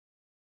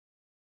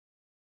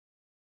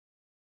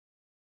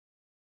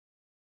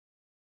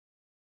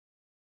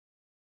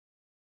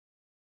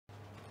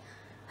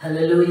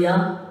ஹல்லேலூயா.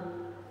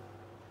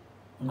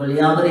 உங்கள்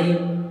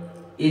யாவரையும்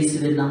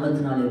இயேசுவின்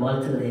நாமத்தினாலே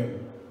வாழ்த்துகிறேன்.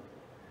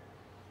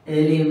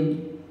 ஏலியும்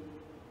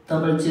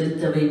தமிழ்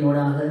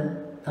திருச்சபையினூடாக,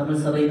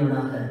 தமிழ்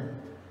சபையினூடாக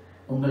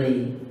உங்களை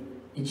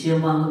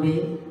நிச்சயமாகவே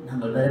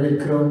நாங்கள்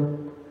வரவேற்கிறோம்.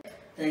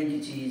 Thank you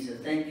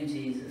Jesus, thank you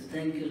Jesus,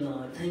 thank you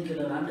Lord, thank you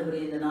Lord. ஆண்டவரே,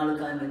 இந்த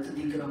நாளுக்காக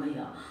துதிக்கிறோம்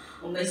ஐயா.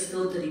 உம்மை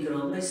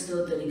ஸ்தோத்தரிக்கிறோம், உம்மை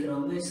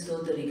ஸ்தோத்தரிக்கிறோம், உம்மை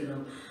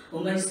ஸ்தோத்தரிக்கிறோம்,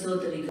 உம்மை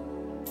ஸ்தோத்தரிக்கிறோம்.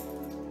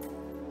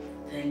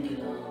 Thank you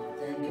Lord,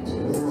 thank you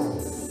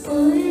Jesus.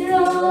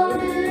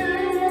 உயிரோடு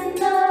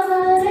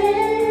இருந்தவரே,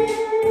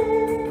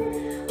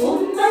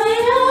 உம்மை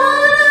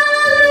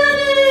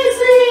ஆராதனை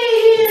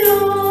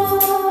செய்கிறோம்.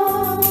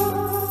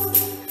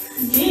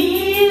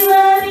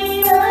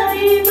 ஜீவனின்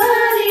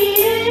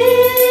அதிபதியே,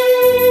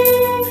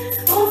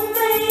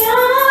 உம்மை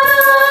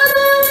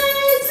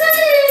ஆராதனை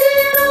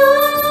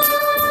செய்கிறோம்.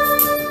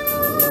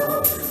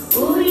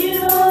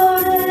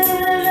 உயிரோடு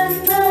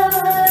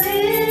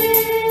இருந்தவரே,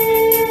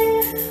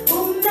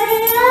 உம்மை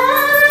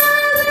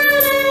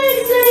ஆராதனை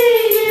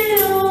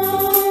செய்கிறோம்.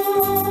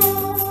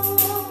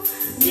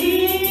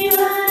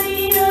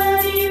 ஜீவனின்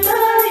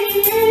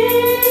அதிபதியே,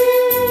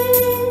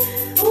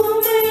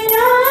 உம்மை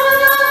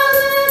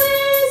ஆராதனை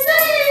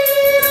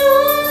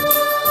செய்கிறோம்.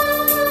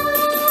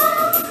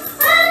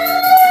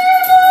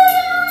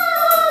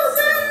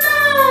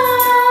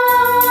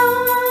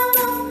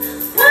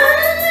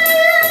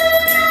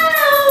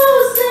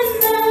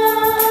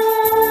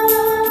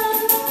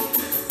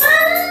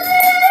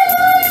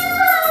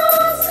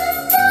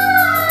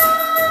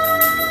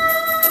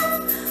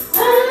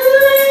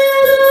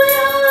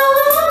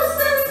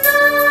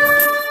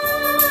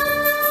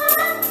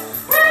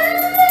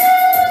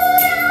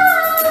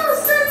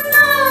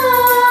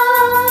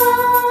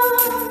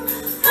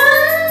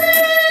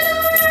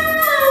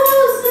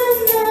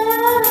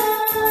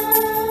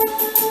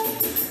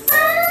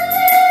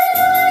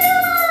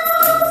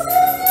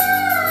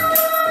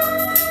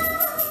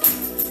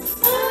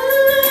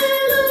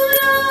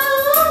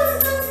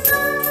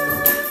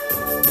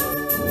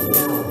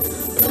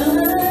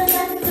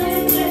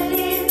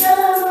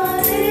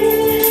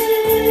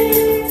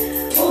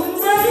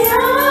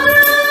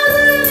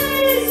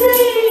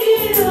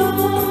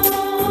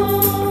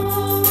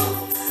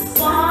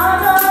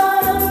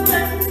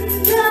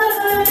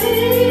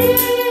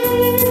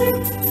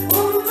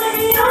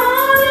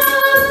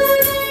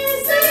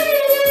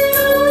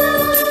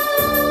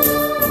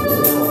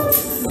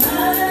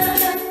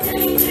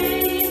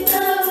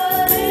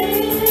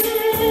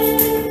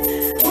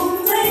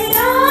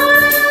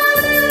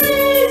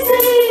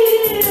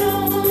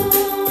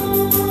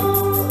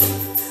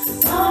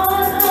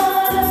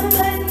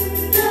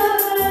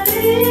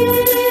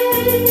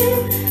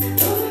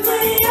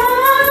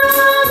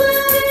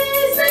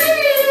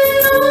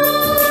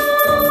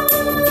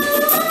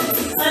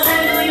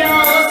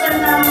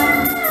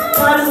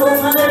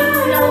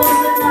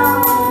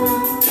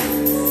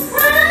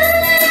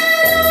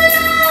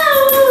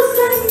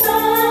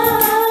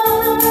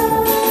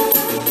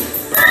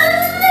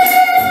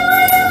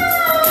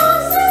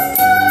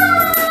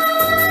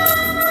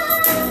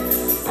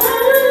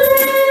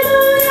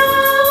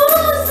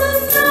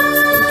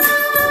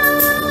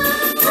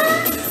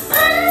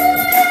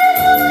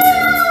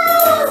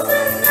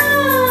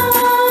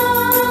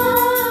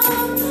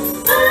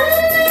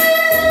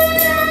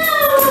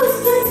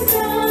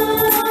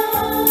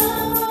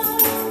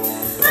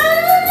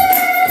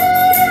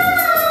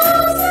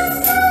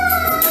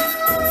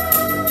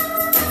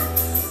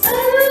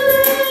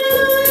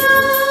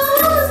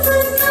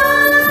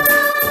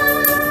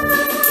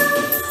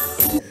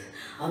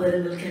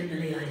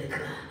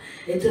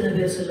 எத்தனை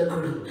பேர்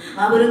சொல்லக்கூடும்,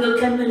 அவர் எங்கள்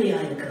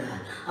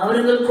கண்மலையாயிருக்கிறார், அவர்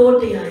எங்கள்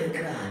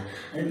கோட்டையாயிருக்கிறார்.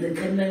 அந்த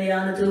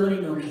கண்மலையான தேவனை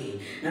நோக்கி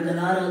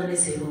நாங்கள் ஆராதனை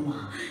செய்வோமா?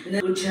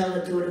 இந்த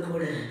உற்சாகத்தோடு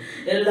கூட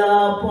எல்லா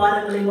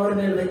பாரங்களையும் ஒரு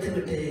மேல்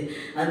வைத்துவிட்டு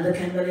அந்த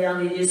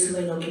கண்மலையாக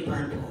இயேசுவை நோக்கி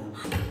பார்ப்போம்.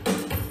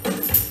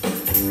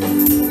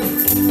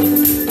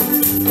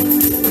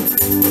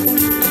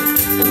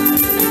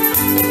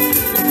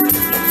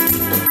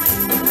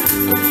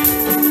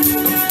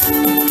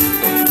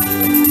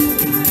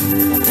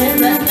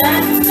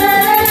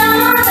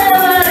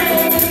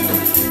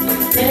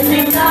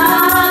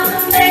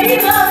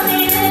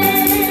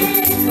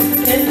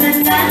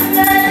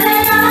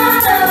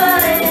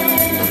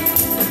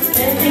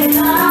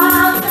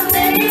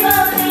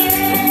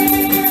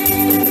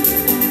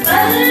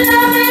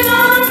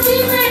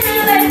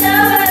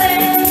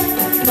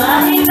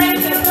 Bye.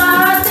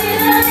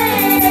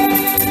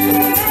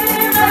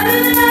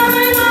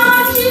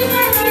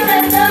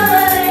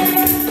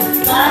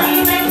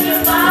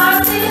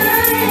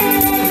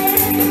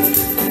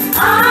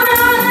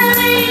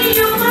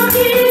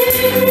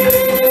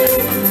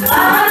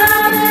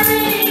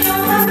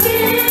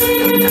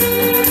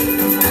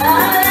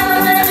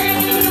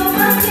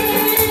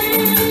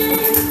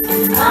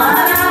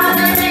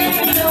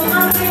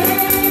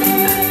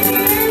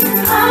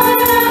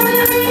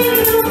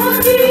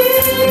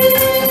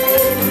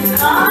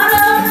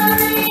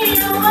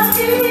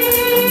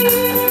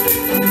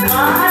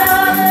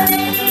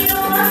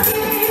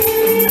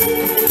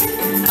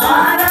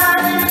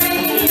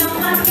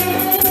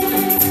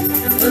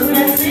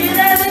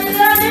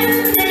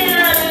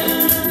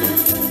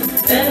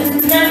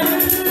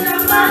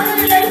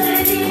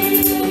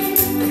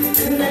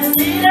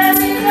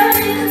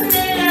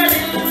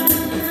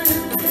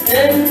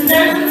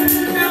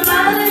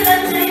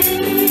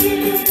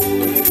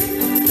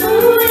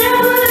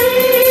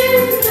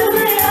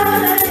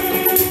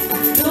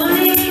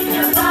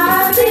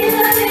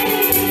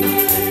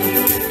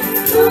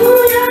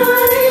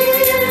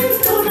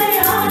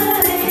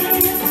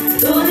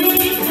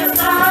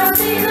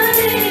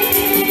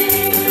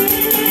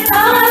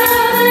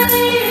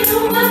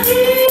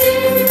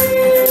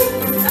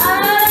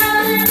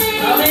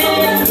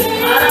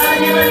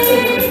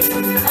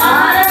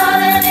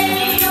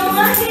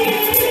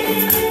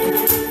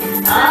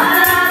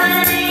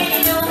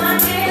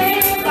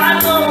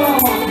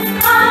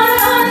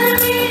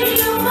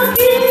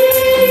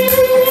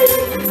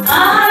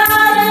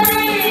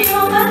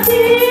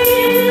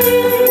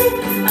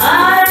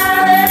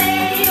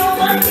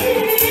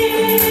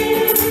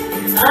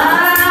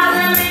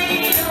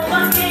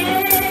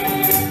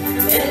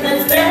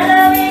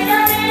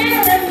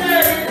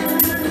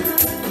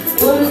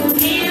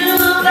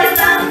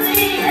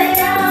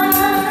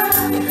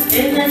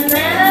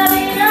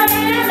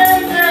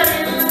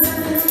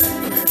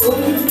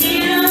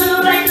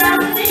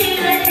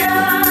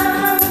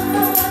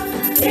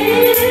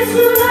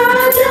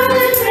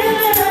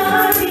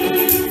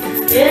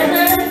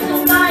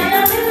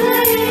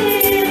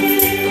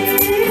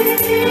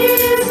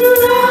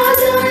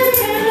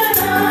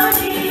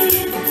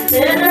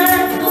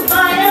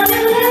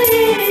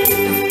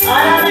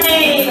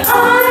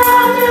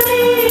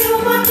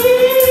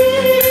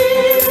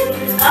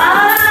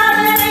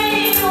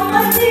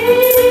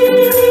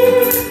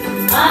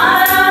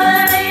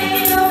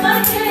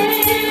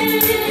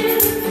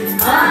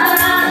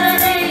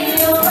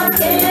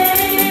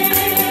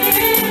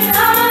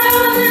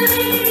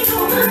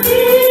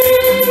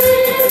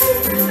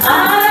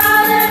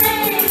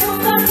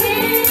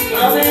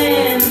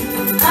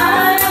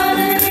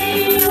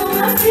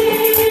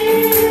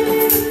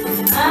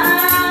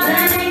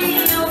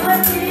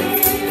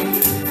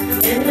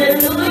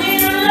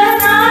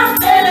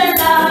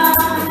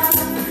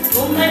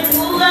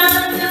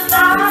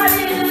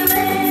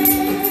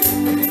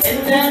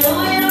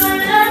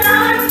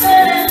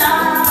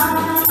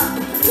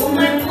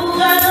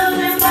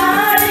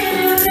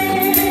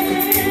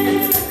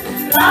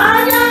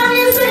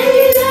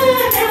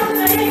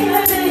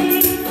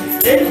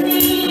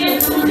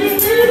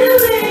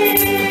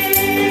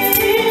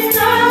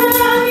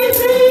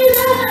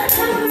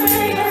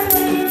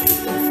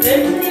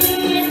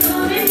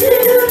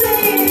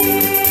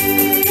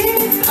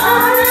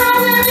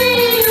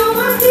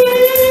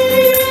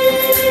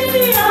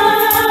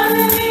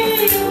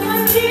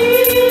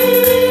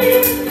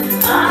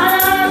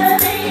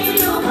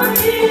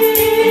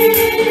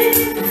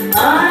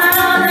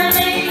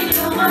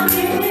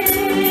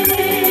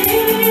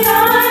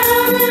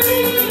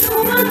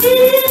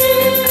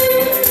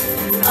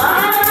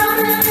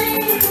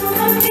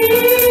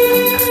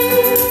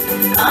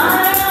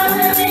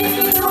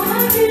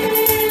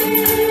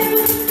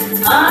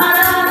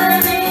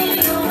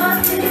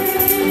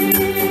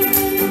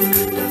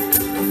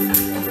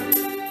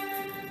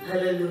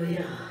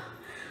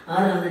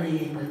 ஆராதனை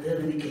எங்கள்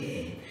தேவனுக்கே.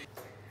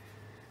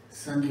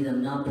 சங்கீதம்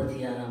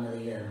 46ஆம்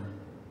அதிகாரம்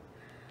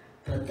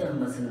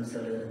 10ஆம் வசனம்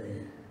சொல்கிறது,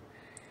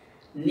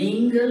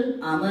 நீங்கள்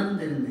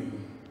அமர்ந்திருந்து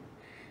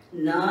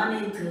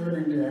நானே தேவன்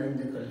என்று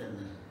அறிந்து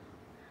கொள்ளுங்கள்.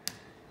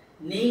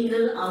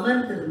 நீங்கள்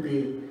அமர்ந்திருந்து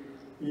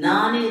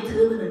நானே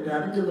தேவன் என்று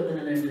அறிந்து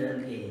கொள்ளுங்கள் என்று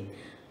அங்கே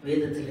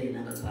வேதத்திலே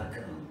நாங்கள்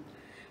பார்க்கிறோம்.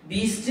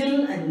 Be still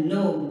and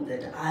know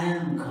that I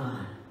am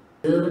God.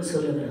 தேவன்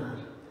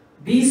சொல்லுகிறார்,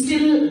 Be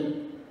still,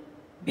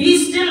 be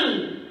still.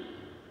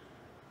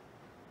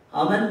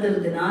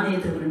 அமர்ந்திருந்து நானே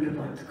தேவன் என்று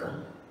பார்த்துக்கொள்,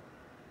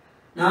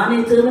 நானே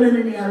தேவன்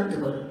என்று நீ அறிந்து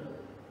கொள்.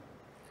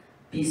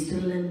 Be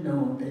still and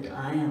know that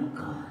I am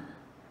God.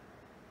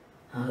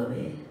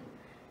 ஆகவே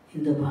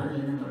இந்த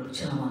பாடலை நாங்கள்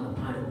உற்சாகமாக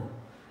பாடுவோம்.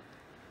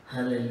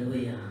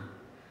 ஹல்லேலூயா.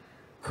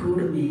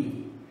 கூடுமே,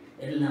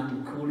 எல்லாம்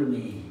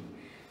கூடுமே,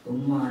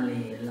 உம்மாலே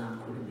எல்லாம்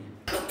கூடுமே.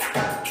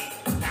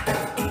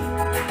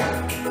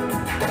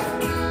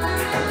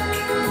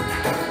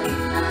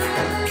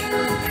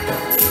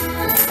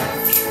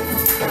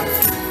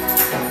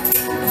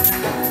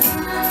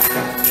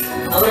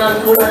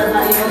 அவரால் கூட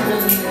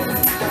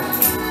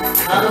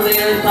ஆகவே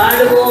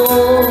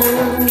பாடுவோம்.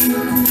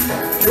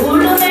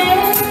 கூடுமே,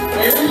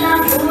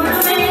 எல்லாம்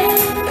கூடுமே,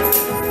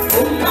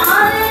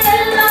 உம்மாலே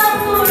எல்லாம்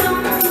கூடும்.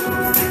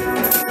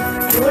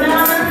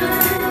 கூடாதது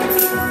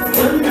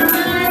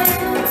ஒன்றுமில்லை,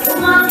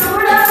 உம்மால்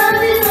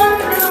கூடாதது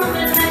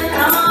ஒன்றுமில்லை.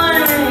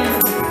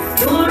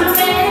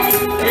 கூடுமே,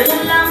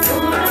 எல்லாம்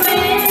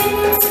கூடுமே,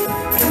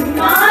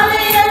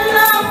 உம்மாலே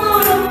எல்லாம்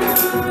கூடும்.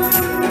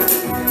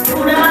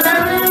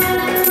 கூடாதது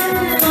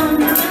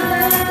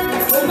ஒன்றுமில்லை,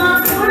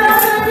 உம்மால்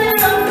கூடாதது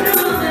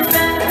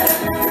ஒன்றுமில்லை.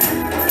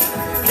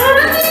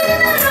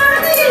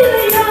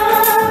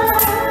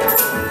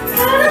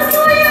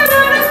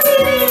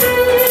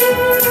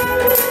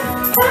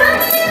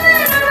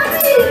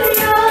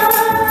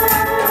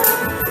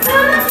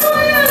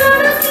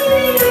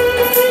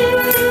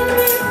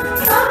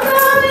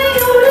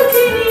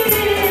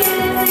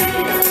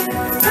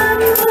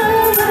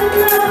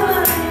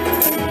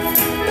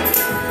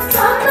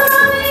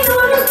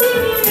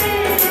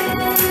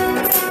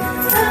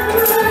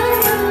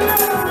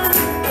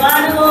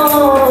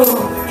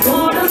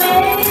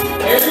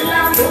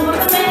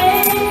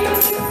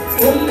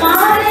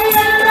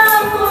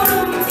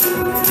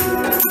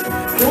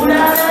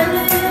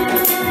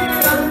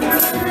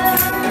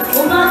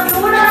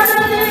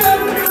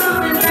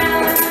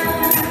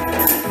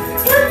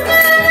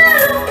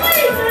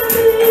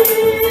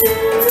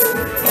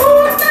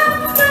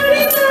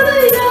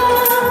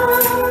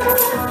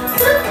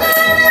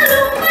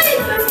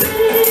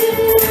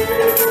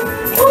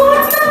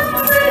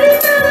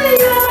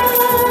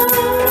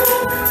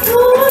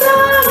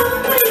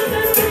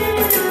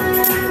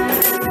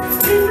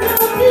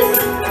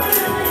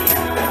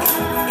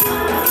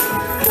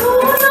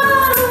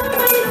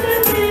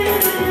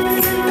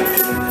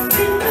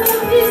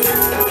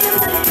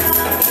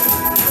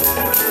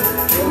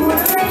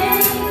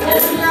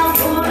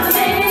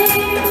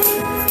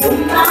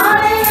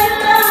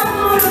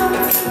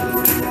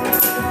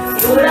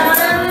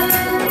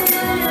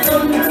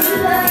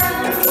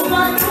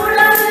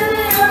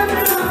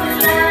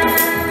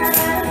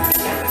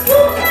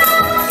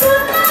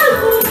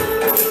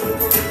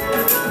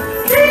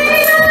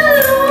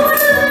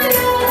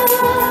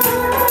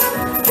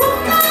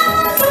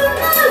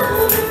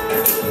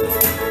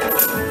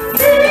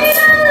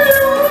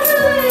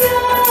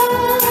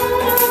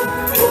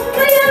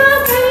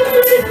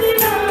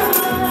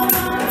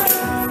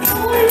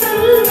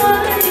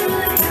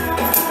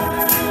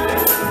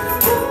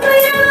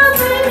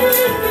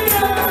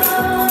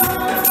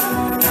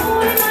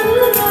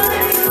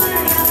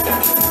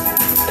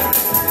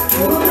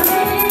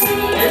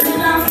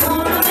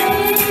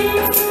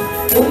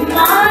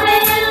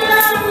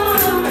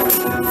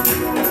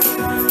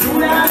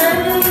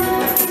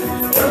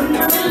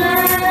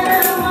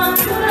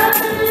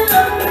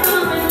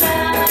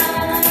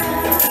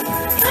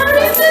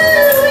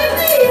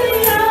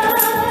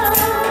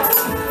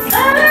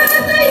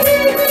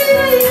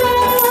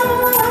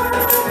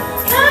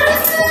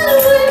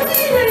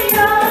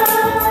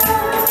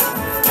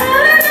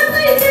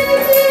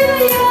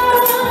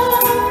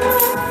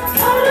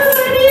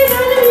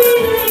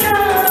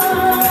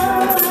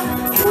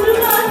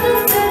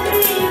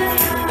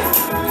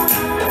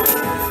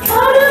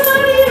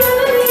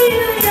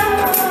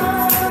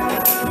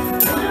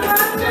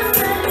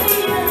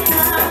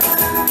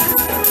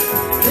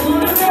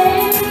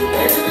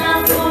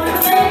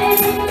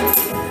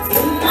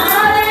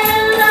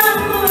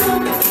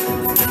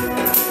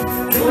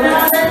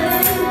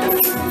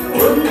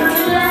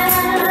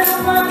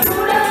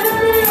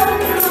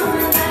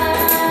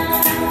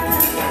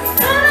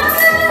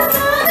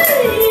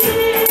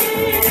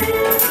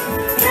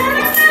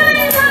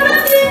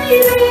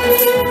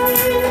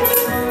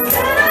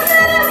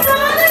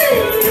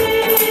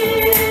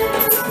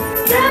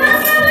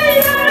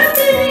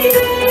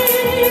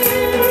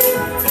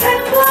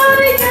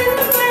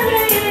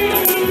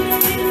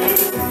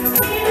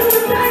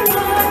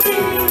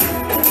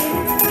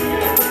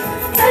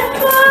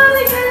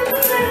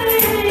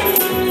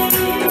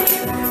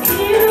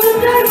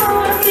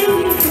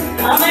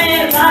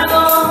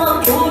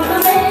 உற்சாகம்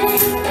கூடுமே,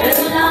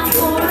 எல்லாம்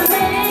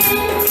கூடுமே,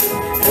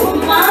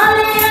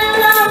 உம்மாலே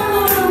எல்லாம்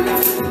கூடும்.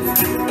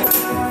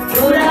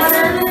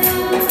 கூடாதது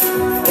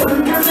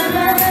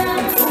ஒன்றுமில்லை,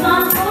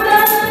 உம்மால்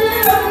கூடாதது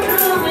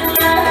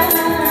ஒன்றுமில்லை.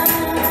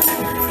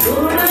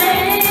 கூடுமே,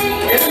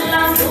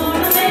 எல்லாம்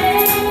கூடுமே,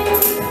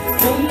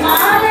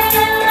 உம்மாலே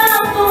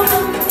எல்லாம்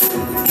கூடும்.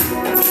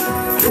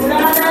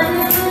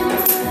 கூடாதது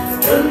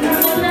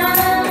ஒன்றுமில்லை,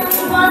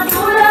 உம்மால்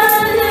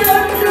கூடாதது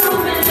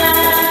ஒன்றுமில்லை.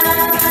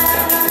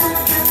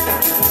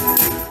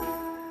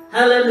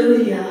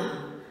 ஹல்லேலூயா.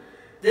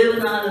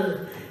 தேவனால்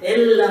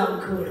எல்லாம்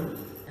கூடும்.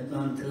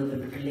 தேவன்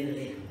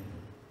பிள்ளைகளே,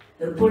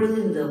 எப்பொழுது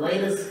இந்த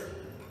வைரஸ்,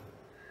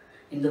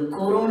 இந்த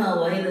கொரோனா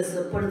வைரஸ்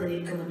எப்பொழுது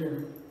நிற்கும் என்று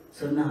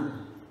சொன்னால்,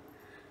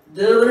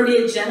 தேவனுடைய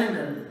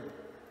ஜனங்கள்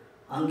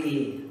அங்கே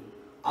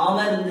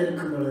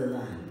அமர்ந்திருக்கும்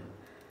பொழுதுதான்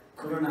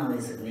கொரோனா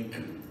வைரஸ்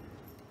நிற்கும்.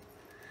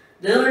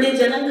 தேவனுடைய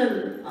ஜனங்கள்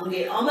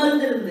அங்கே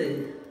அமர்ந்திருந்து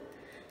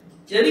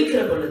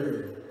ஜெபிக்கிற பொழுது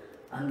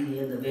அங்கே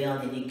அந்த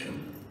வியாதி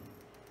நிற்கும்.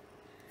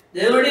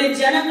 தேவனுடைய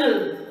ஜனங்கள்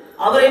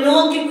அவரை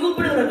நோக்கி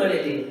கூப்பிடுகிற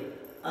வேளையிலே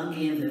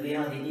அங்கே அந்த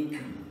வியாதி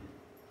நீக்கும்.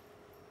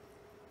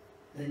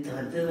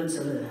 தேவன்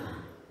சொல்லுகிறார்,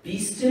 be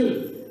still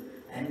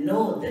and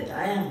know that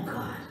I am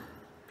God.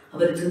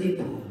 அவரை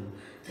துதிப்போம்.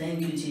 Thank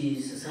you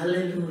Jesus.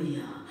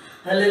 Hallelujah.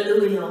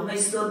 ஹல்லேலூயா. உம்மை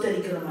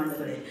ஸ்தோத்திரிக்கிறோம்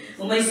ஆண்டவரே,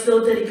 உம்மை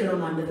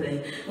ஸ்தோத்திரிக்கிறோம் ஆண்டவரே,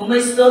 உம்மை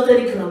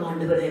ஸ்தோத்திரிக்கிறோம்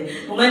ஆண்டவரே,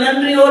 உம்மை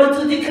நன்றியோடு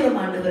துதிக்கிறோம்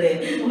ஆண்டவரே,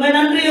 உம்மை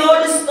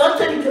நன்றியோடு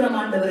ஸ்தோத்திரிக்கிறோம்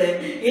ஆண்டவரே.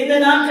 இந்த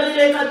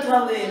நாட்களிலே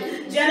கர்த்தாவே,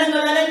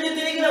 ஜனங்கள் அலைந்து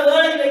திரிகிற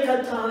வேளையிலே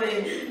கர்த்தாவே,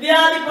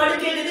 வியாதி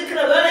படுக்கையில் இருக்கிற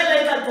வேளையிலே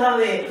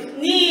கர்த்தாவே,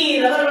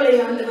 நீர் அவர்களை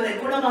ஆண்டவரே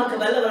குணமாக்க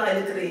வல்லவராய்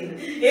இருக்கிறீர்.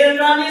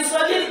 ஏனென்றால் நீர்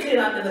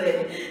சொல்லியிருக்கிறீர் ஆண்டவரே,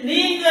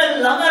 நீங்கள்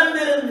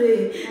அமர்ந்திருந்து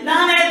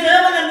நானே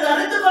தேவன் என்று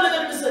அறிந்து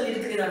கொள்ளுங்கள் என்று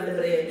சொல்லியிருக்கிறீர்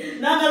ஆண்டவரே.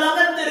 நாங்கள்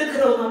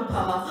அமர்ந்திருக்கிறோம்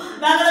அப்பா,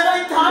 நாங்கள்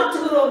எங்களை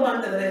தாழ்த்துகிறோம்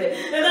ஆண்டவரே,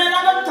 எங்களை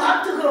நாங்கள்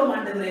தாழ்த்துகிறோம்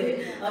ஆண்டவரே.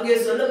 அங்கே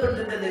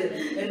சொல்லப்பட்டிருக்கிறது,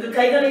 எங்கள்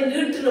கைகளை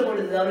நீட்டுற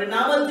பொழுது, அவருடைய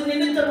நாமத்தின்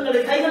நிமித்தம்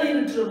எங்களை கைகளை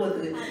நீட்டுற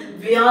போது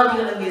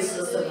வியாதிகள் அங்கே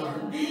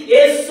சுத்தமாகும்.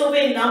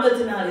 இயேசுவின்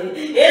நாமத்தினாலே,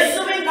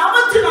 இயேசுவின்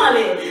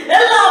நாமத்தினாலே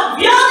எல்லா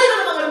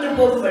வியாதிகளும் அகன்று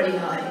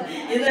போகும்படியாய்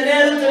இந்த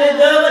நேரத்திலே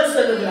தேவன்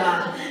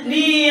சொல்லுகிறார்,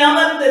 நீ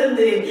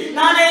அமர்ந்திருந்து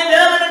நானே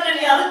தேவன் என்று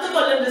நீ அறிந்து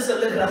கொள் என்று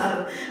சொல்லுகிறார்.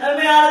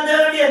 அருமையான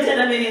தேவனுடைய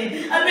ஜனமே,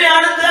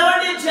 அருமையான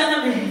தேவனுடைய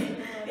ஜனமே,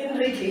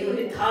 இன்றைக்கு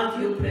உன்னை தாழ்த்தி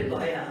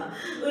ஒப்படைப்பாயா?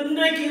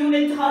 இன்றைக்கு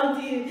உன்னை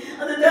தாழ்த்தி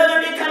அந்த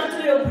தேவனுடைய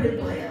கருத்திலே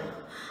ஒப்படைப்பாயா?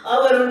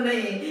 அவர் உன்னை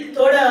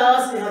தொட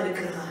ஆசையா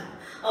இருக்கிறார்.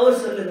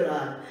 அவர்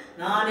சொல்லுகிறார்,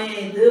 நானே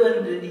தேவன்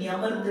என்று நீ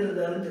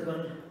அமர்ந்திருந்து அறிந்து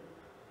கொள்.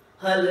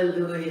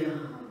 ஹல்லேலூயா,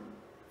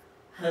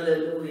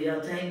 ஹல்லேலூயா.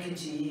 Thank you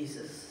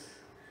Jesus.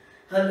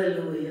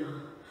 ஹல்லேலூயா,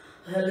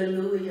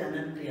 ஹல்லேலூயா.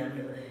 நன்றி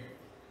ஆண்டவரே.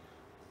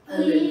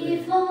 We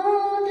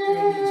fall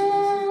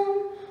down,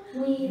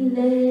 we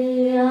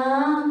lay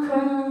our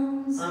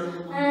crowns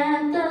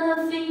at the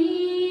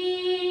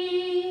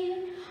feet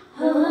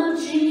of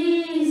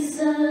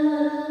Jesus,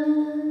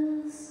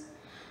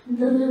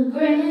 the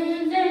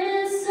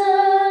greatness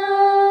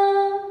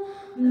of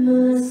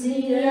mercy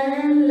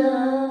and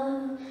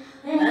love.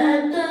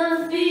 At the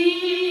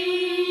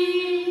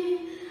feet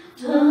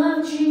of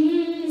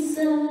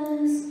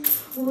Jesus,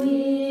 we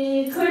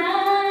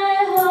cry,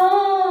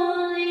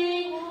 holy,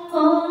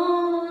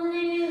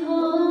 holy,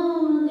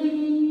 holy.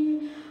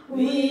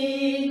 We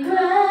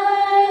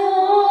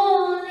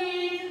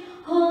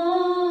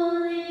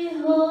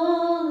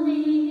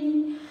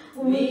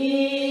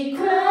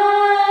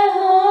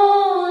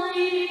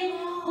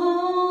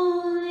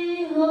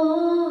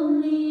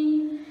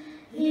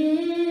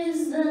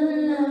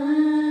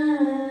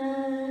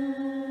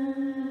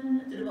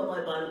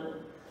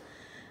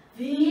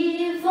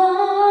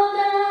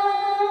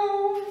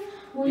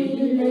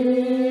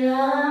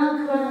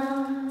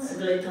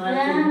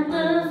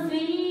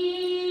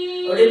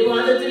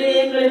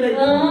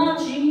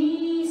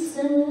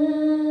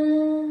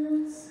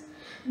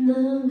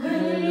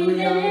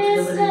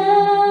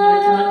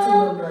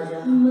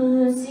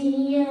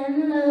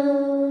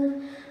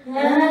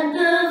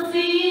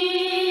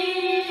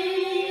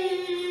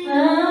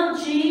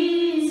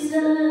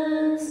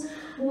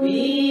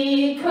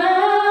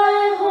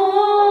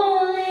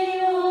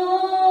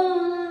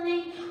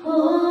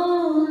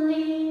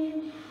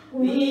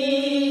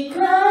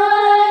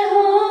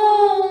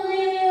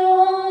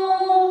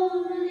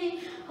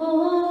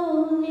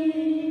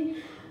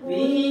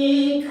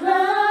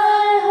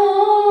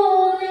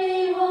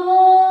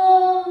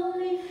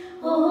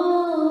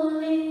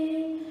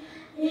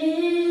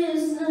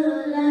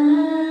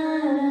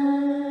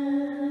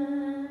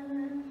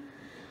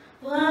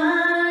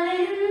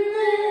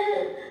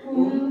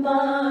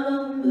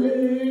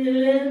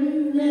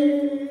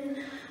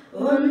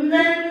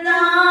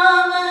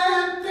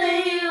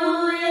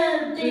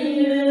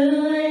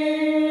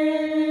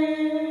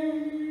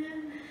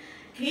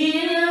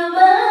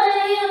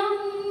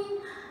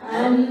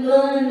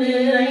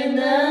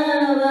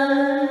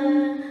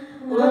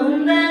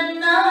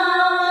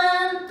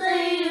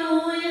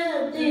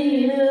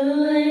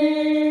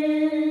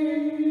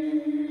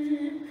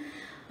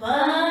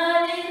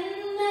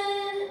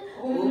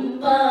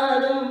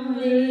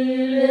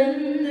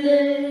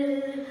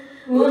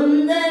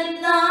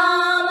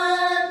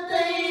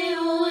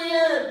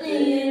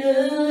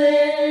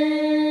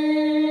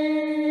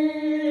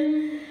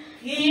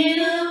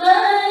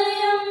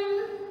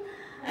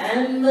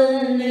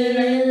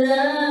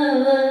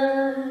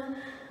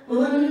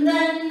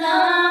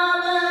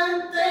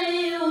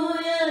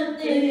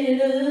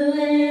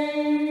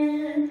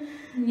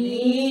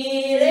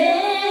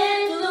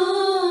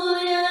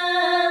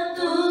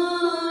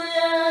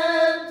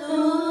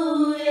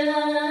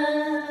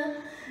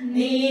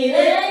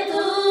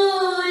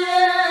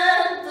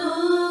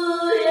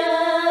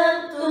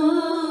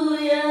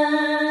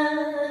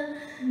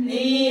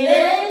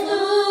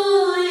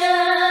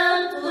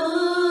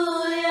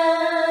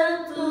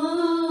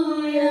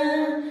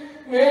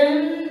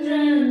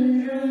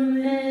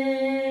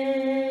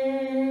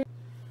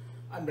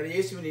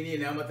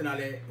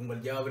நாமத்தினாலே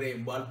உங்கள்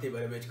யாவரையும் வாழ்த்தை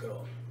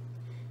வரவேற்கிறோம்.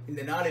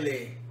 இந்த நாளிலே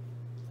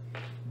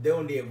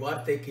தேவனுடைய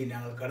வார்த்தைக்கு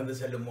நாங்கள் கடந்து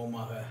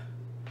செல்லுமோமாக.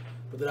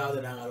 முதலாவது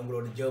நாங்கள்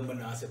உங்களோட ஜெபம்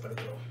பண்ண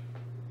ஆசைப்படுகிறோம்.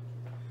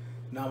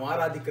 நாம்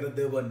ஆராதிக்கிற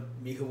தேவன்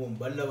மிகவும்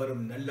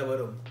வல்லவரும்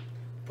நல்லவரும்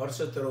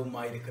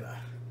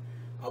பரிசுத்தருமாயிருக்கிறார்.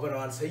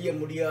 அவரால் செய்ய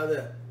முடியாத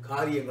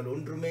காரியங்கள்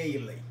ஒன்றுமே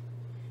இல்லை.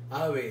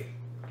 ஆகவே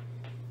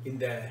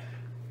இந்த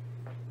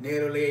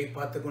நேரலையை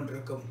பார்த்து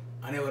கொண்டிருக்கும்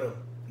அனைவரும்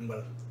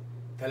உங்கள்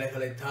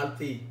தலைகளை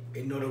தாழ்த்தி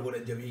என்னோடு கூட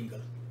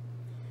ஜெபியுங்கள்.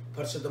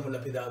 பரிசுத்தமுள்ள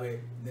பிதாவே,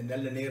 இந்த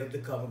நல்ல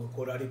நேரத்துக்கு அவங்க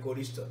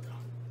கோடி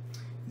ஸ்தோத்திரம்.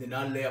 இந்த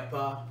நாளிலே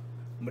அப்பா,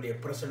 உம்முடைய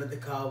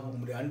பிரசன்னத்துக்காகவும்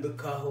உம்முடைய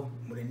அன்புக்காகவும்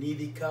உம்முடைய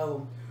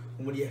நீதிக்காகவும்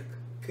உம்முடைய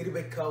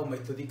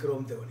கிருபைக்காகவும்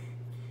துதிக்கிறோம் தேவனே.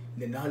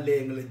 இந்த நாளிலே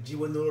எங்களை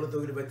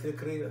ஜீவனோடு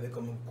வைத்திருக்கிறீர்,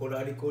 அதுக்கு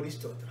அவங்க கோடி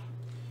ஸ்தோத்திரம்.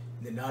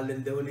 இந்த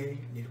நாளில் தேவனே,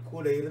 நீர்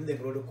கூட இருந்து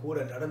எங்களோட கூட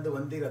நடந்து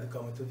வந்தீர், அதுக்கு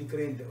அவங்க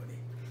துதிக்கிறேன் தேவனே.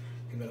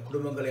 எங்கள்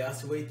குடும்பங்களை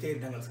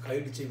ஆசீர்வதித்தீர், நாங்கள்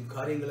கைது செய்யும்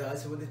காரியங்களை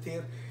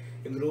ஆசீர்வதித்தீர்,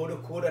 எங்களோடு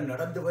கூட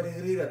நடந்து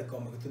வருகிறீர், அதுக்கு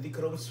அவங்க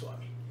துதிக்கிறோம்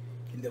சுவாமி.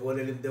 இந்த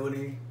வேளையிலும்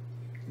தேவனே,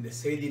 இந்த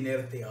செய்தி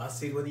நேரத்தை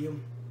ஆசீர்வதியும்.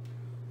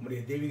 உம்முடைய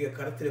தெய்வீக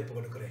கரத்தில் ஒப்புக்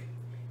கொடுக்கிறேன்.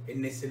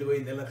 என்னை சிலுவை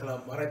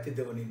நிலக்கெல்லாம் மறைத்து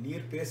தேவனே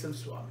நீர் பேசும்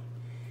சுவாமி.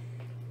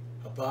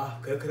 அப்பா,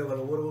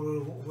 கேட்கிறவர்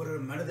ஒவ்வொரு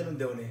மனதிலும்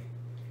தேவனே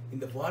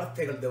இந்த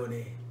வார்த்தைகள்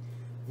தேவனே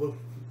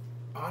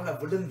ஆழ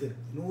விழுந்து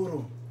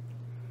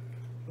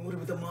 100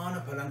 விதமான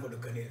பலன்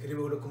கொடுக்க நீர்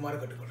கிருபை கொடுக்குமாறு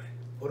கட்டுக்கொள்றேன்.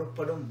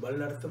 பொறுப்படும்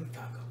வல்லடத்தும்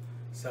தாக்கம்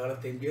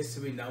சகலத்தையும்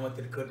இயேசுவின்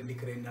நாமத்தில் கேட்டு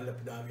நிற்கிறேன் நல்ல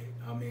பிதாவே.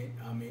 ஆமென்,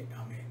 ஆமென்,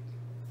 ஆமென்.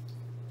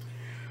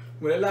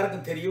 உங்கள்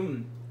எல்லாருக்கும் தெரியும்,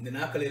 இந்த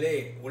நாட்களிலே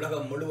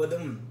உலகம்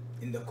முழுவதும்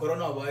இந்த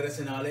கொரோனா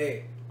வைரஸினாலே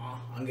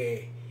அங்கே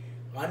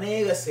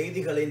அநேக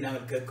செய்திகளை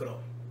நாங்கள்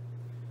கேட்கிறோம்.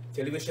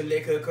 டெலிவிஷன்லே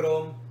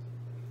கேட்கிறோம்,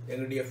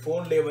 எங்களுடைய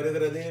போன்லே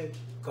வருகிறது,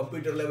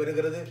 கம்ப்யூட்டர்ல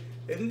வருகிறது.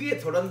 எங்கே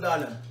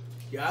தொடர்ந்தாலும்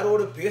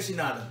யாரோடு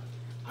பேசினாலும்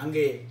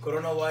அங்கே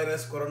கொரோனா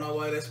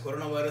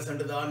வைரஸ்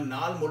என்றுதான்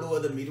நாள்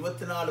முழுவதும்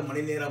 24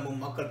 மணி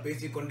நேரமும் மக்கள்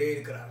பேசிக்கொண்டே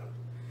இருக்கிறார்கள்.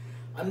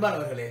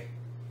 அன்பானவர்களே,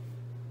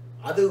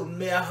 அது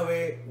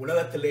உண்மையாகவே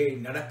உலகத்திலே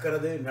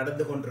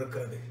நடந்து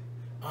கொண்டிருக்கிறது.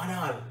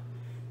 ஆனால்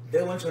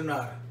தேவன்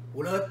சொன்னார்,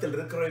 உலகத்தில்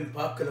இருக்கிறவன்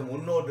பார்க்கலும்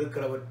உன்னோடு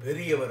இருக்கிறவர்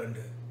பெரியவர்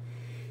என்று.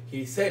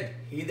 He said,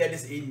 he that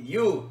is in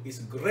you is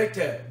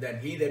greater than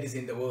he that is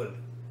in the world.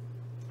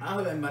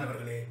 ஆகவே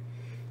அன்பானவர்களே,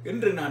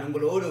 இன்று நான்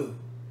உங்களோடு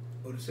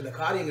ஒரு சில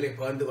காரியங்களை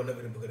பகிர்ந்து கொள்ள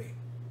விரும்புகிறேன்.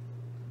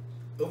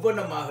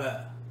 ஒவ்வொன்றமாக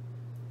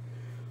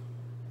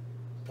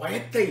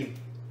பயத்தை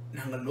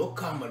நாங்கள்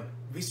நோக்காமல்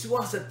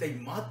விசுவாசத்தை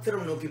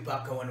மாத்திரம் நோக்கி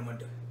பார்க்க வேண்டும்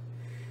என்று.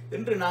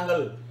 இன்று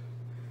நாங்கள்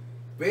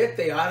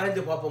வேதத்தை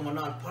ஆராய்ந்து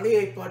பார்ப்போம்னால்,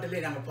 பழைய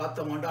ஏற்பாட்டிலே நாங்கள்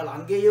பார்த்தோம் என்றால்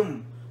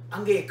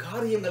அங்கே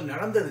காரியங்கள்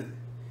நடந்தது.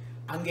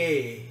 அங்கே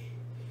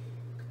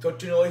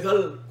தொற்று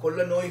நோய்கள், கொள்ள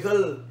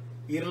நோய்கள்,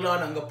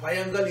 இருளான அங்க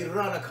பயங்கள்,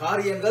 இருளான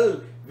காரியங்கள்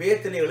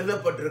வேதத்திலே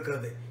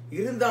எழுதப்பட்டிருக்கிறது.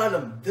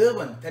 இருந்தாலும்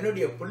தேவன்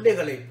தன்னுடைய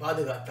பிள்ளைகளை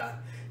பாதுகாத்தார்.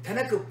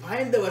 தனக்கு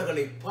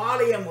பயந்தவர்களை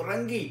பாளையம்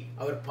இறங்கி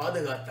அவர்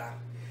பாதுகாத்தார்.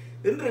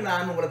 இன்று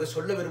நான் உங்களுக்கு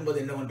சொல்ல விரும்புவது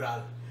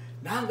என்னவென்றால்,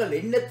 நாங்கள்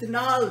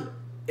என்னத்தினால்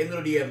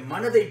எங்களுடைய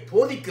மனதை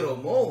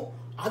போதிக்கிறோமோ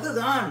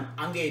அதுதான்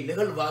அங்கே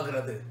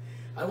நிகழ்வாகிறது.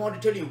 I want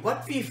to tell you, what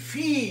we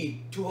feed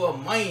to our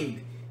mind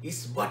is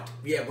what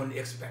we are going to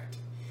expect.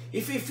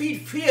 If we feed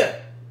fear,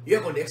 you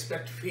are going to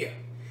expect fear.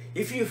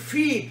 If you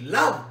feed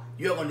love,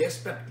 you are going to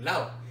expect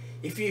love.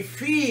 If you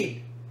feed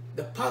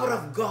the power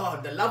of God,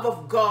 the love of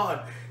God,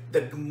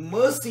 the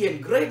mercy and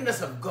greatness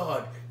of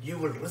God, you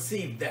will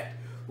receive that.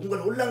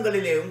 உங்கள்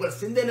உள்ளங்களிலே, உங்கள்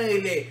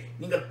சிந்தனையிலே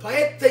நீங்கள்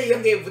பயத்தை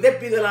எங்கே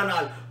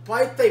விதைப்பீர்களானால்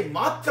பயத்தை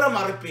மாத்திரம்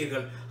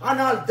அறுப்பீர்கள்.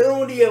 ஆனால்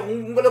தேவனுடைய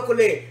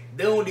உங்களுக்குள்ளே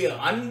தேவனுடைய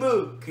அன்பு,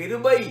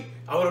 கிருபை,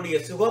 அவருடைய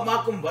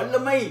சுகமாக்கும்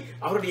வல்லமை,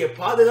 அவருடைய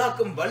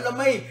பாதுகாக்கும்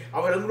வல்லமை,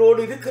 அவர்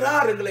எங்களோடு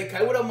இருக்கிறார், எங்களை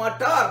கைவிட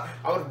மாட்டார்.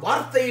 அவர்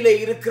வார்த்தையிலே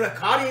இருக்கிற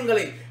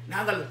காரியங்களை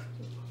நாங்கள்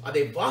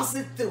அதை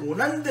வாசித்து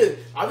உணர்ந்து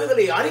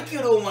அவைகளை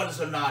அறிக்கையிடுவோம் என்று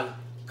சொன்னால்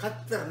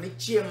கர்த்தர்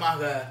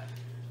நிச்சயமாக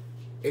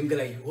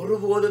எங்களை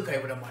ஒருபோதும்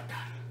கைவிட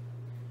மாட்டார்.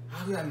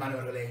 ஆகவே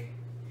மாணவர்களே,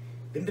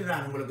 இன்று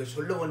நான் உங்களுக்கு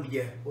சொல்ல வேண்டிய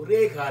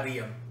ஒரே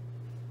காரியம்,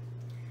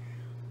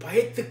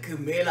 பயத்துக்கு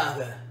மேலாக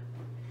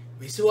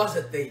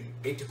விசுவாசத்தை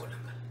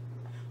ஏற்றுக்கொள்ளுங்கள்.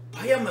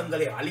 பயம்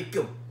எங்களை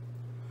அழிக்கும்.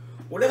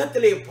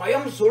 உலகத்திலே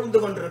பயம் சூழ்ந்து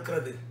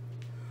கொண்டிருக்கிறது.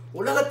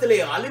 உலகத்திலே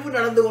அழிவு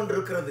நடந்து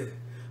கொண்டிருக்கிறது.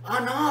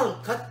 ஆனால்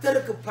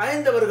கர்த்தருக்கு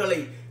பயந்தவர்களை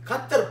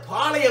கர்த்தர்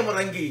பாளையம்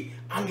இறங்கி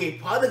அங்கே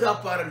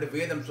பாதுகாப்பார் என்று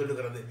வேதம்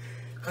சொல்லுகிறது.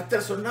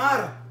 கர்த்தர்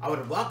சொன்னார்,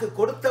 அவர் வாக்கு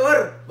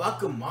கொடுத்தவர்,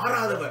 வாக்கு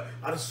மாறாதவர்,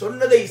 அவர்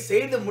சொன்னதை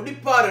செய்து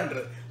முடிப்பார்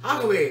என்று.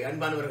 ஆகவே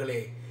அன்பானவர்களே,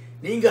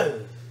 நீங்கள்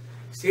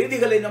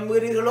செய்திகளை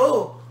நம்புகிறீர்களோ,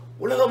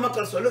 உலக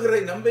மக்கள்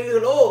சொல்லுகிறதை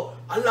நம்புகிறீர்களோ,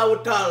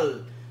 அல்லாவிட்டால்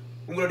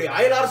உங்களுடைய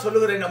அயலார்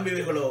சொல்லுகிறதை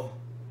நம்புவீர்களோ,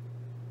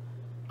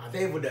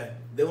 அதை விட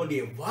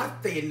தேவனுடைய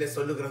வார்த்தை என்ன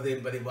சொல்லுகிறது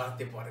என்பதை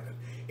வார்த்தை பாருங்கள்.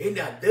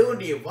 ஏன்னா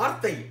தேவனுடைய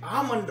வார்த்தை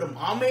ஆம் என்றும்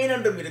ஆமேன்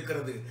என்றும்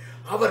இருக்கிறது.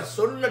 அவர்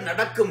சொல்ல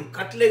நடக்கும்,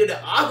 கட்டளையிட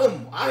ஆகும்.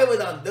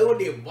 ஆகவேதான்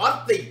தேவனுடைய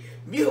வார்த்தை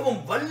மிகவும்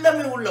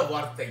வல்லமை உள்ள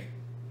வார்த்தை.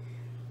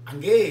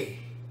 அங்கே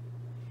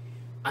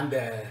அந்த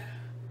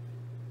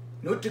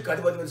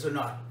 160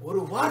 சொன்னார், ஒரு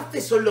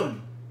வார்த்தை சொல்லும்,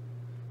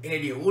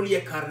 என்னுடைய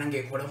ஊழியக்காரன்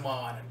அங்கே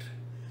குணமாவான் என்று.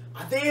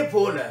 அதே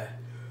போல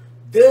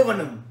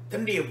தேவனும்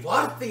தன்னுடைய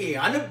வார்த்தையை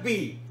அனுப்பி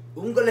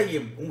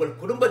உங்களையும் உங்கள்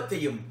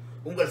குடும்பத்தையும்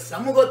உங்கள்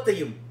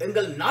சமூகத்தையும்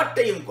எங்கள்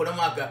நாட்டையும்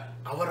குணமாக்க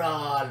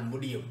அவரால்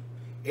முடியும்.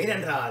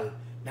 ஏனென்றால்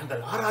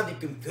நாங்கள்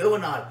ஆராதிக்கும்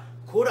தேவனால்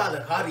கூடாத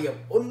காரியம்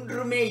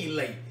ஒன்றுமே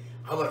இல்லை.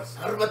 அவர்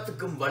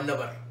சர்வத்துக்கும்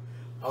வல்லவர்,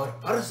 அவர்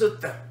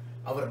பரிசுத்தர்,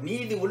 அவர்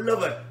நீதி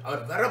உள்ளவர்,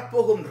 அவர்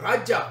வரப்போகும்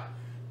ராஜா.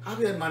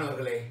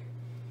 ஆவியானவர்களே,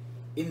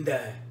 இந்த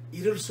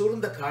இருள்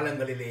சூழ்ந்த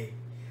காலங்களிலே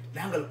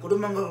நாங்கள்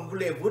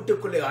குடும்பங்களுக்குள்ளே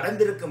வீட்டுக்குள்ளே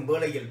அடைந்திருக்கும்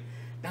வேளையில்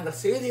நாங்கள்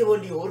செய்த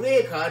வேண்டிய ஒரே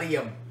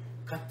காரியம்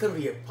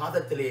கர்த்தருடைய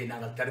பாதத்திலே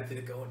நாங்கள்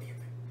தடுத்திருக்க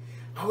வேண்டியது,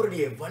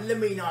 அவருடைய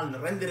வல்லமையினால்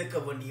நிறைந்திருக்க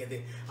வேண்டியது,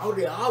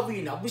 அவருடைய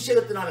ஆவியின்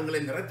அபிஷேகத்தினால்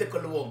எங்களை நிறைத்துக்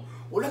கொள்வோம்.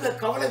 உலக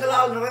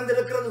கவலைகளால்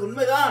நிறைந்திருக்கிறது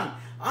உண்மைதான்.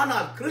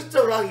 ஆனால்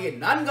கிறிஸ்தவராகிய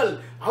நாங்கள்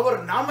அவர்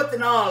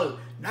நாமத்தினால்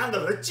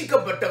நாங்கள்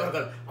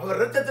ரட்சிக்கப்பட்டவர்கள், அவர்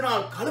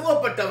இரத்தத்தினால்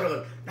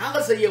கழுவப்பட்டவர்கள்.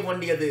 நாங்கள் செய்ய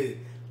வேண்டியது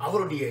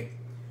அவருடைய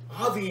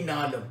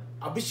ஆவியினாலும்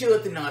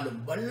அபிஷேகத்தினாலும்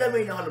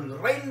வல்லமையினாலும்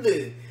நிறைந்து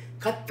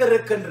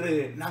கர்த்தருக்கென்று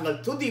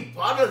நாங்கள் துதி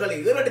பாடல்களை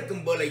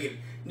ஏறெடுக்கும் வேளையில்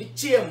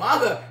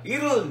நிச்சயமாக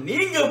இருள்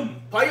நீங்கும்,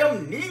 பயம்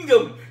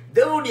நீங்கும்,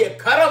 தேவனுடைய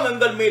கரம்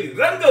எங்கள் மேல்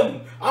இறங்கும்.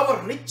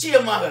 அவர்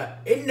நிச்சயமாக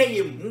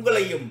என்னையும்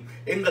உங்களையும்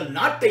எங்கள்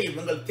நாட்டையும்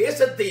எங்கள்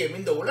தேசத்தையும்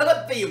இந்த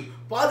உலகத்தையும்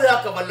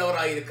பாதுகாக்க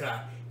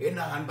வல்லவராயிருக்கிறார்.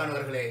 என்ன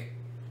அன்பானவர்களே,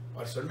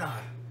 அவர்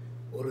சொன்னார்,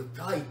 ஒரு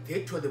தாய்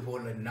தேற்றுவது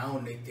போல நான்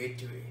உன்னை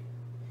தேற்றுவேன்.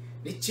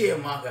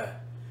 நிச்சயமாக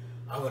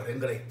அவர்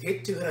எங்களை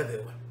தேற்றுகிற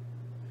தேவன்,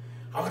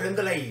 அவர்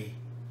எங்களை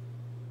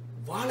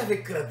வாழ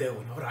வைக்கிற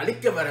தேவன். அவர்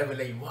அழிக்க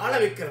வரவில்லை, வாழ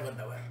வைக்கிற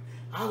வந்தவர்.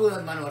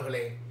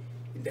 ஆகுவான்மானவர்களே,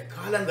 இந்த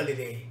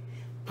காலங்களிலே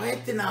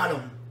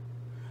பயத்தினாலும்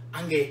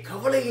அங்கே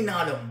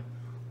கவலையினாலும்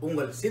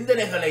உங்கள்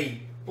சிந்தனைகளை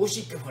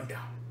போஷிக்க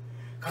வேண்டாம்.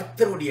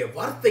 கர்த்தருடைய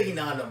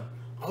வார்த்தையினாலும்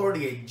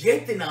அவருடைய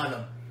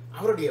ஜெயத்தினாலும்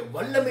அவருடைய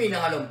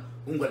வல்லமையினாலும்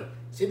உங்கள்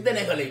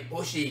சிந்தனைகளை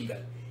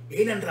போஷியுங்கள்.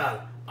 ஏனென்றால்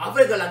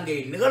அவைகள் அங்கே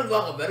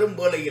நிகழ்வாக வரும்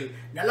வேளையில்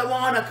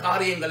நலமான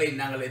காரியங்களை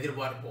நாங்கள்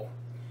எதிர்பார்ப்போம்.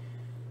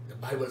 The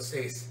Bible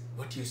says,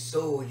 what you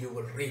sow you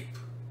will reap.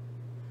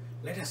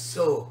 Let us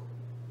sow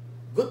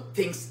good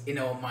things in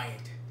our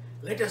mind.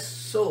 Let us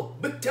sow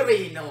victory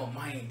in our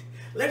mind.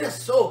 Let us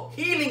sow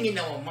healing in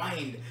our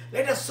mind.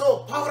 Let us sow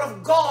power of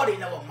God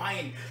in our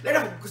mind. Let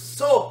us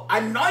sow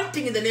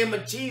anointing in the name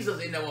of Jesus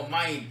in our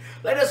mind.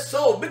 Let us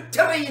sow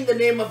victory in the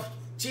name of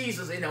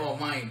Jesus in our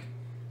mind.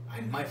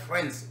 And my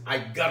friends, I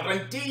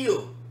guarantee you,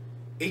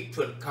 it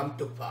will come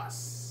to pass.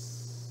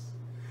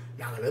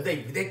 நாங்கள் எதை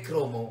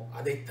விதைக்கிறோமோ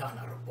அதைத்தான்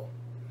அறுப்போம்.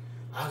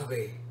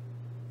 ஆகவே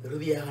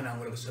இறுதியாக நான்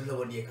உங்களுக்கு சொல்ல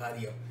வேண்டிய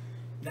காரியம்,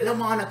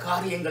 நலமான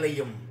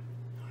காரியங்களையும்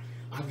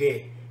அங்கே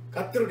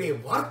கர்த்தருடைய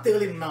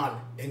வார்த்தைகளினால்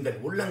எங்கள்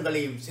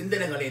உள்ளங்களையும்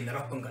சிந்தனைகளையும்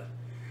நிரப்புங்கள்.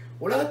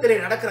 உலகத்திலே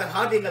நடக்கிற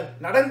காரியங்கள்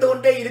நடந்து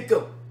கொண்டே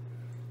இருக்கும்.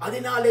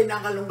 அதனாலே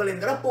நாங்கள் உங்களை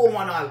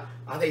நிரப்புவோமானால்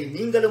அதை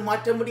நீங்களும்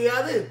மாற்ற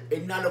முடியாது,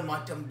 என்னாலும்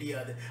மாற்ற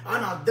முடியாது.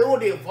 ஆனால்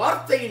தேவனுடைய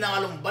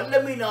வார்த்தையினாலும்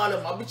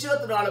வல்லமையினாலும்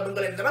அபிஷேகத்தினாலும்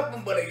எங்களை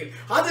நிரப்பும் வேளையில்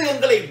அது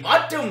எங்களை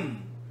மாற்றும்.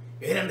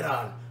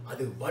 ஏனென்றால்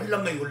அது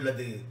வல்லமை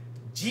உள்ளது,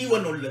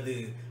 ஜீவன் உள்ளது,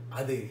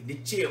 அது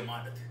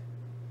நிச்சயமானது.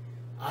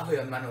 ஆகவே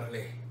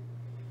அன்பானவர்களே,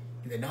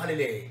 இந்த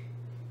நாளிலே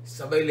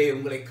சபையிலே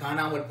உங்களை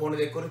காணாமல்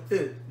போனதை குறித்து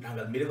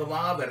நாங்கள்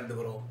மிருகமாக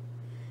வருந்துகிறோம்.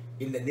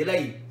 இந்த நிலை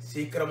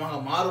சீக்கிரமாக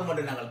மாறும்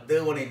என்று நாங்கள்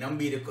தேவனை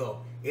நம்பி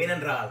இருக்கிறோம்.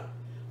 ஏனென்றால்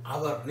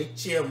அவர்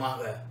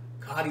நிச்சயமாக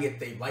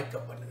காரியத்தை வாய்க்க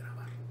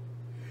பண்ணுகிறவர்.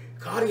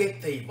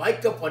 காரியத்தை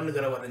வாய்க்க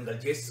பண்ணுகிறவர் எங்கள்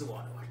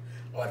இயேசுவானவர்.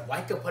 அவர்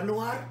வாய்க்க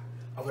பண்ணுவார்,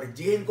 அவர்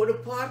ஜெயம்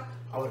கொடுப்பார்,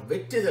 அவர்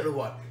வெற்றி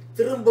தருவார்.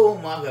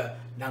 திரும்பவுமாக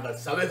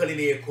நாங்கள்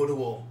சபைகளிலேயே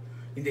கொடுவோம்.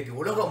 இன்றைக்கு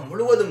உலகம்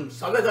முழுவதும்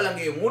சபைகள்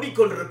அங்கே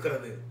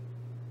மூடிக்கொண்டிருக்கிறது.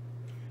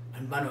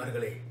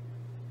 அன்பானவர்களே,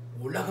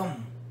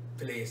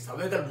 உலகத்திலே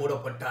சபைகள்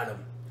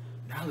மூடப்பட்டாலும்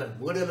நாங்கள்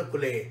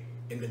வீடுகளுக்குள்ளே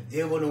எங்கள்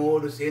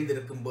தேவனோடு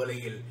சேர்ந்திருக்கும்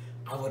வேளையில்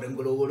அவர்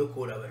எங்களோடு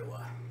கூட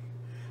வருவார்.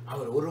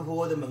 அவர்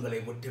ஒருபோதும் எங்களை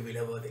விட்டு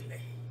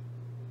விலகுவதில்லை.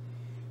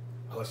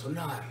 அவர்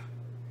சொன்னார்,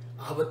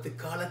 ஆபத்து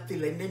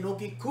காலத்தில் என்னை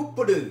நோக்கி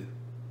கூப்பிடு,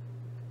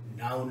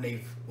 நான் உன்னை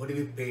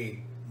விடுவிப்பேன்,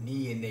 நீ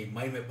என்னை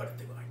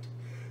மகிமைப்படுத்துவாய்.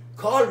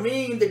 Call me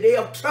in the day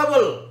of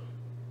trouble,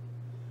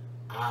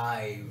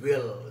 I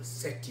will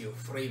set you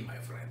free, my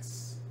friends.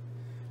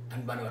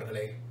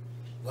 அன்பானவர்களே,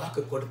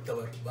 வாக்கு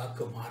கொடுத்தவர்,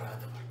 வாக்கு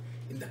மாறாதவர்.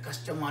 இந்த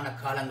கஷ்டமான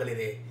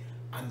காலங்களிலே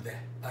அந்த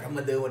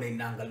பரமதேவனை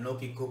நாங்கள்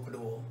நோக்கி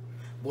கூப்பிடுவோம்.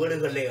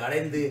 வீடுகளை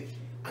அடைந்து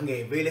அங்கே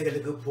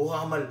வேலைகளுக்கு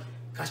போகாமல்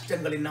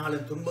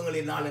கஷ்டங்களினாலும்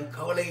துன்பங்களினாலும்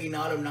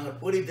கவலையினாலும் நாங்கள்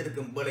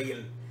பீடித்திருக்கும்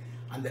வேளையில்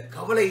அந்த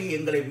கவலையை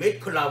எங்களை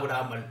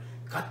மேற்கொள்ளாவிடாமல்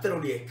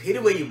கர்த்தருடைய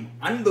கிருபையும்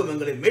அன்பும்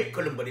எங்களை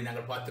மேற்கொள்ளும்படி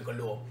நாங்கள் பார்த்துக்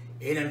கொள்வோம்.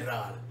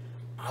 ஏனென்றால்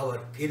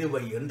அவர்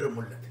கிருபை என்றும்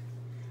உள்ளது.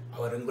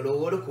 அவர்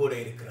எங்களோடு கூட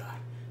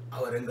இருக்கிறார்.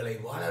 அவர் எங்களை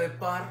வாழ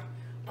வைப்பார்.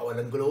 அவர்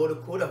எங்களோடு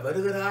கூட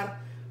வருகிறார்.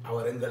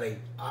 அவர் எங்களை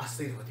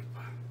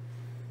ஆசீர்வதிப்பார்.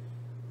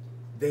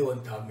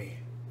 தேவன் தாமே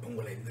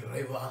உங்களை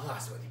நிறைவாக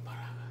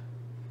ஆசீர்வதிப்பாராக.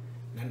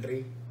 நன்றி,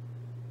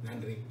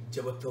 நன்றி.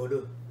 ஜெபத்தோடு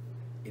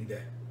இந்த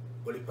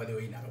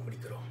ஒளிப்பதிவை நாங்கள்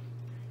முடிக்கிறோம்.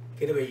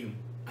 கிருபையும்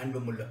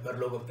அன்பும் உள்ள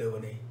பரலோக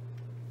தேவனே,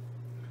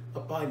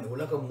 அப்பா, இந்த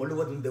உலகம்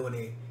முழுவதும்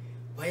தேவனே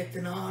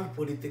பயத்தினால்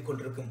பொடித்துக்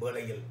கொண்டிருக்கும்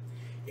வேளையில்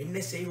என்ன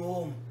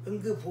செய்வோம்,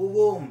 எங்கு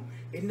போவோம்,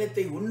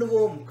 என்னத்தை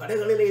உண்ணுவோம்,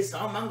 கடைகளிலே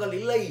சாமான்கள்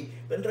இல்லை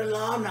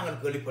என்றெல்லாம்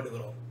நாங்கள்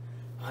கேள்விப்படுகிறோம்.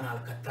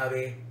 ஆனால்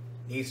கர்த்தாவே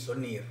நீர்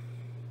சொன்னீர்,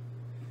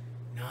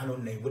 நான்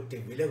உன்னை விட்டு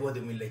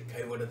விலகுவதும் இல்லை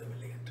கைவிடுவதும்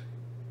இல்லை என்று.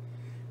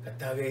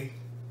 கர்த்தாவே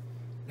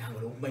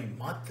நாங்கள் உம்மை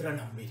மாத்திரம்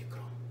நம்பி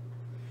இருக்கிறோம்.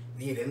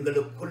 நீர்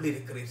எங்களுக்குள்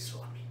இருக்கிறீர்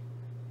சுவாமி.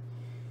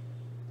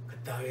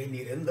 கர்த்தாவே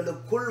நீர்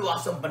எங்களுக்குள்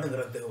வாசம்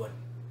பண்ணுகிற தேவன்.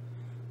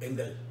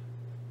 எங்கள்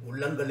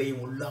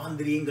உள்ளங்களையும்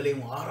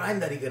உள்ளாந்திரியங்களையும்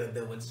ஆராய்ந்து அறிகிற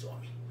தேவன்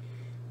சுவாமி.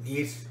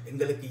 நீர்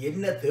எங்களுக்கு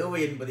என்ன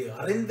தேவை என்பதை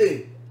அறிந்து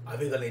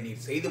அவைகளை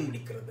நீர் செய்து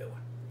முடிக்கிற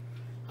தேவன்.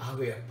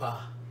 ஆகவே அப்பா,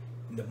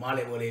 இந்த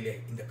மாலை வேளையிலே,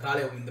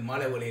 இந்த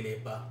மாலை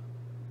வேளையிலேப்பா,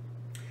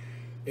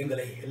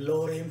 எங்களை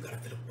எல்லோரையும்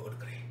கருத்தில்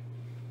கொடுக்கிறேன்.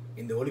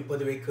 இந்த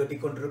ஒளிப்பதிவை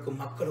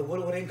கேட்டுக்கொண்டிருக்கும் மக்கள்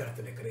ஒவ்வொருவரையும்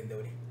கருத்தில் வைக்கிறேன். இந்த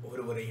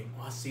ஒவ்வொருவரையும்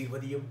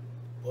ஆசீர்வதியும்,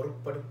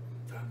 பொறுப்படும்,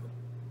 தாங்கும்.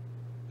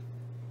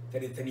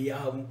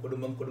 தனித்தனியாகவும்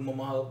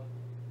குடும்பமாகவும்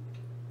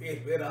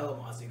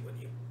வேறாகவும்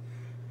ஆசீர்வதியும்.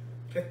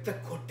 இரத்த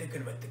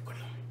கோட்டைகள் வைத்துக்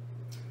கொள்ளும்.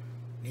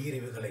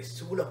 நீரிவுகளை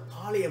சூழ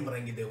பாளையம்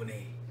இறங்கி தேவனே,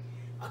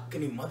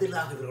 அக்கினி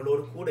மதிலாக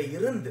இவர்களோடு கூட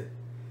இருந்து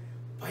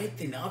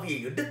பயத்தின் ஆவியை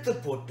எடுத்து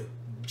போட்டு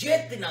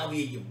ஜெயத்தின்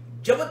ஆவியையும்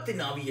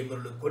ஜபத்தின் ஆவியையும்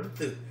இவர்களுக்கு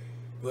கொடுத்து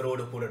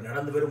இவரோடு கூட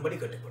நடந்து வரும்படி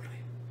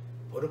கேட்டுக்கொள்கிறேன்.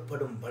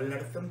 பொறுப்படும்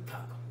வழிநடத்தும்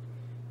தாங்கும்.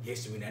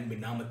 இயேசுவின்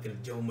அன்பின் நாமத்தில்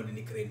ஜெபம் பண்ணி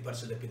நிற்கிறேன்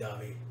பரிசுத்த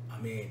பிதாவே,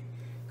 ஆமென்.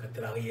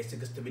 கர்த்தராக இயேசு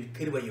கிறிஸ்துவின்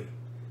கிருபையும்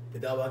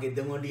பிதாவாகிய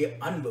தேவனுடைய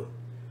அன்பும்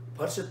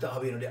பரிசுத்த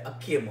ஆவியினுடைய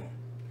ஐக்கியமும்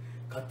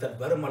கர்த்தர்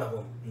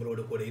வருமளவும்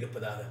உங்களோடு கூட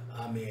இருப்பதாக.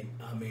 ஆமென்,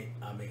 ஆமென்,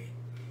 ஆமென்.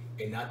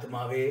 என்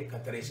ஆத்மாவே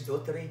கர்த்தரை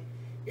ஸ்தோத்திரி,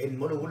 என்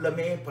முழு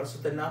உள்ளமே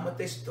பரிசுத்த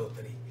நாமத்தை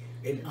ஸ்தோத்திரி.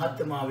 என்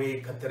ஆத்மாவே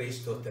கர்த்தரை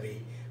ஸ்தோத்திரி.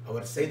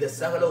 அவர் செய்த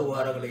சகல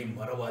உபகாரங்களையும்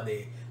மறவாதே.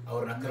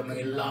 அவர்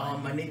அக்கிரமங்கள் எல்லாம்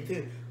மன்னித்து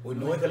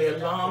உன் நோய்களை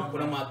எல்லாம்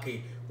குணமாக்கி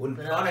உன்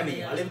பிராணனை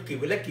அழிவுக்கு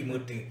விலக்கி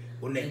மீட்டு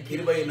உன்னை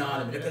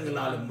கிருபையினாலும்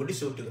இரக்கங்களாலும்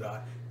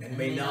முடிசூட்டுகிறார்.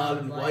 நன்மையினால்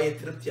உன் வாயை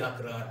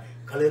திருப்தியாக்குறார்.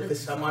 கழுகுக்கு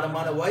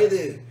சமானமான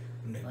வயது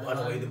உன்னை வாழ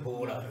வயது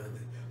போலாகிறது.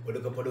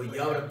 ஒடுக்கப்படும்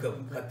யாவருக்கும்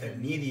கர்த்தர்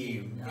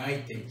நீதியையும்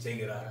நியாயத்தையும்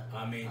செய்கிறார்.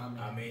 ஆமென்,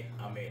 ஆமென்,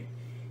 ஆமென்.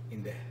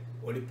 இந்த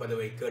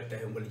ஒளிப்பதவை கேட்ட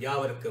உங்கள்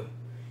யாவருக்கும்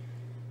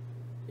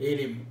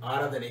ஏலிம்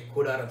ஆராதனை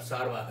கூடாரம்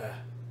சார்பாக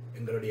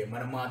எங்களுடைய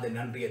மனமார்ந்த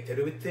நன்றியை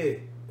தெரிவித்து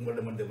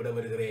உங்களிடமிருந்து விட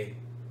வருகிறேன்.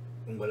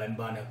 உங்கள்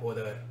அன்பான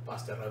போதகர்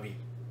பாஸ்டர் ரவி.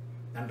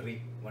 நன்றி,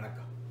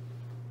 வணக்கம்.